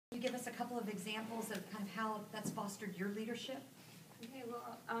couple of examples of kind of how that's fostered your leadership? Okay,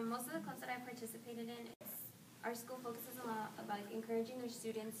 well, most of the clubs that I participated in, our school focuses a lot about encouraging their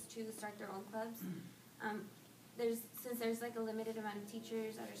students to start their own clubs. Since there's like a limited amount of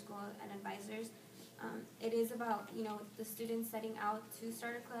teachers at our school and advisors, it is about, the students setting out to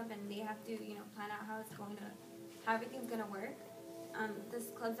start a club, and they have to, plan out how everything's gonna work. The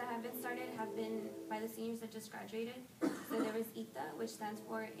clubs that have been started have been by the seniors that just graduated. So there was ITA, which stands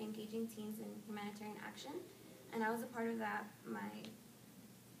for Engaging Teens in Humanitarian Action, and I was a part of that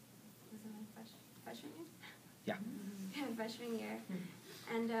freshman year? Yeah. Freshman year.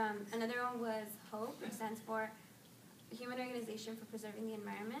 And another one was HOPE, which stands for Human Organization for Preserving the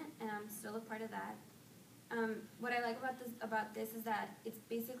Environment, and I'm still a part of that. What I like about this is that it's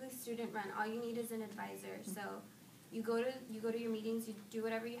basically student run. All you need is an advisor. So you go to your meetings, you do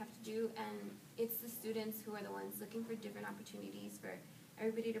whatever you have to do, and it's the students who are the ones looking for different opportunities for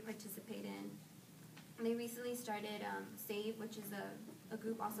everybody to participate in. And they recently started SAVE, which is a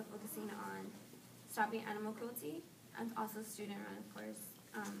group also focusing on stopping animal cruelty, and also student run, of course.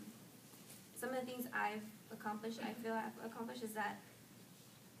 Some of the things I feel I've accomplished is that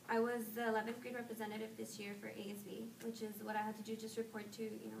I was the 11th grade representative this year for ASB, which is what I had to do, just report to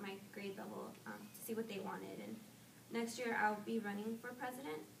my grade level to see what they wanted. And next year I'll be running for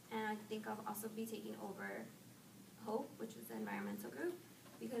president, and I think I'll also be taking over HOPE, which is the environmental group,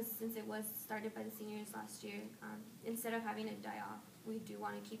 because since it was started by the seniors last year, instead of having it die off, we do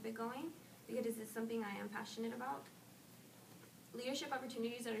want to keep it going, because this is something I am passionate about. Leadership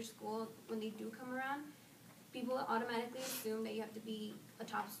opportunities at our school, when they do come around, people automatically assume that you have to be a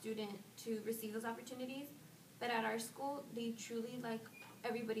top student to receive those opportunities, but at our school, they truly like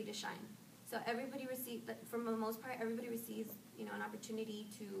everybody to shine. So everybody receives, for the most part, everybody receives, an opportunity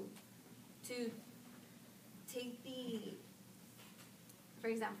to take the, for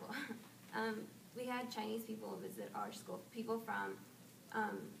example, we had Chinese people visit our school, people from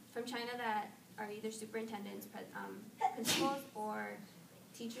China that are either superintendents, principals, or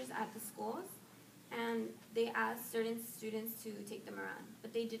teachers at the schools, and they asked certain students to take them around,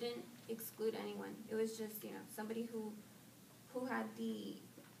 but they didn't exclude anyone. It was just, somebody who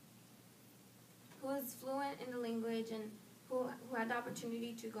was fluent in the language and who had the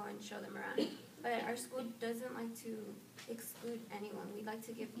opportunity to go and show them around. But our school doesn't like to exclude anyone. We like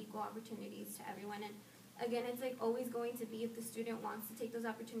to give equal opportunities to everyone. And again, it's like always going to be, if the student wants to take those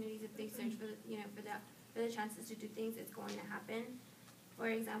opportunities, if they search for the chances to do things, it's going to happen. For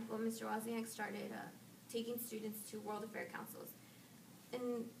example, Mr. Wozniak started taking students to World Affair Councils.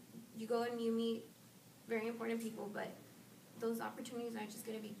 And you go and you meet very important people, but those opportunities aren't just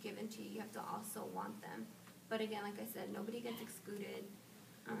going to be given to you. You have to also want them. But again, like I said, nobody gets excluded.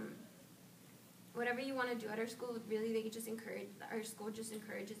 Whatever you want to do at our school, really, our school just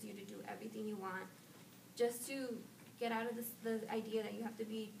encourages you to do everything you want, just to get out of the idea that you have to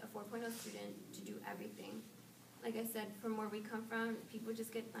be a 4.0 student to do everything. Like I said, from where we come from, people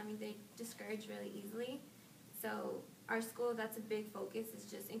just they discourage really easily. So our school, that's a big focus, is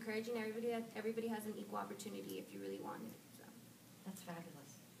just encouraging everybody that everybody has an equal opportunity if you really want it. So that's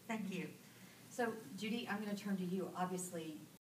fabulous. Thank you. So Judy, I'm going to turn to you. Obviously,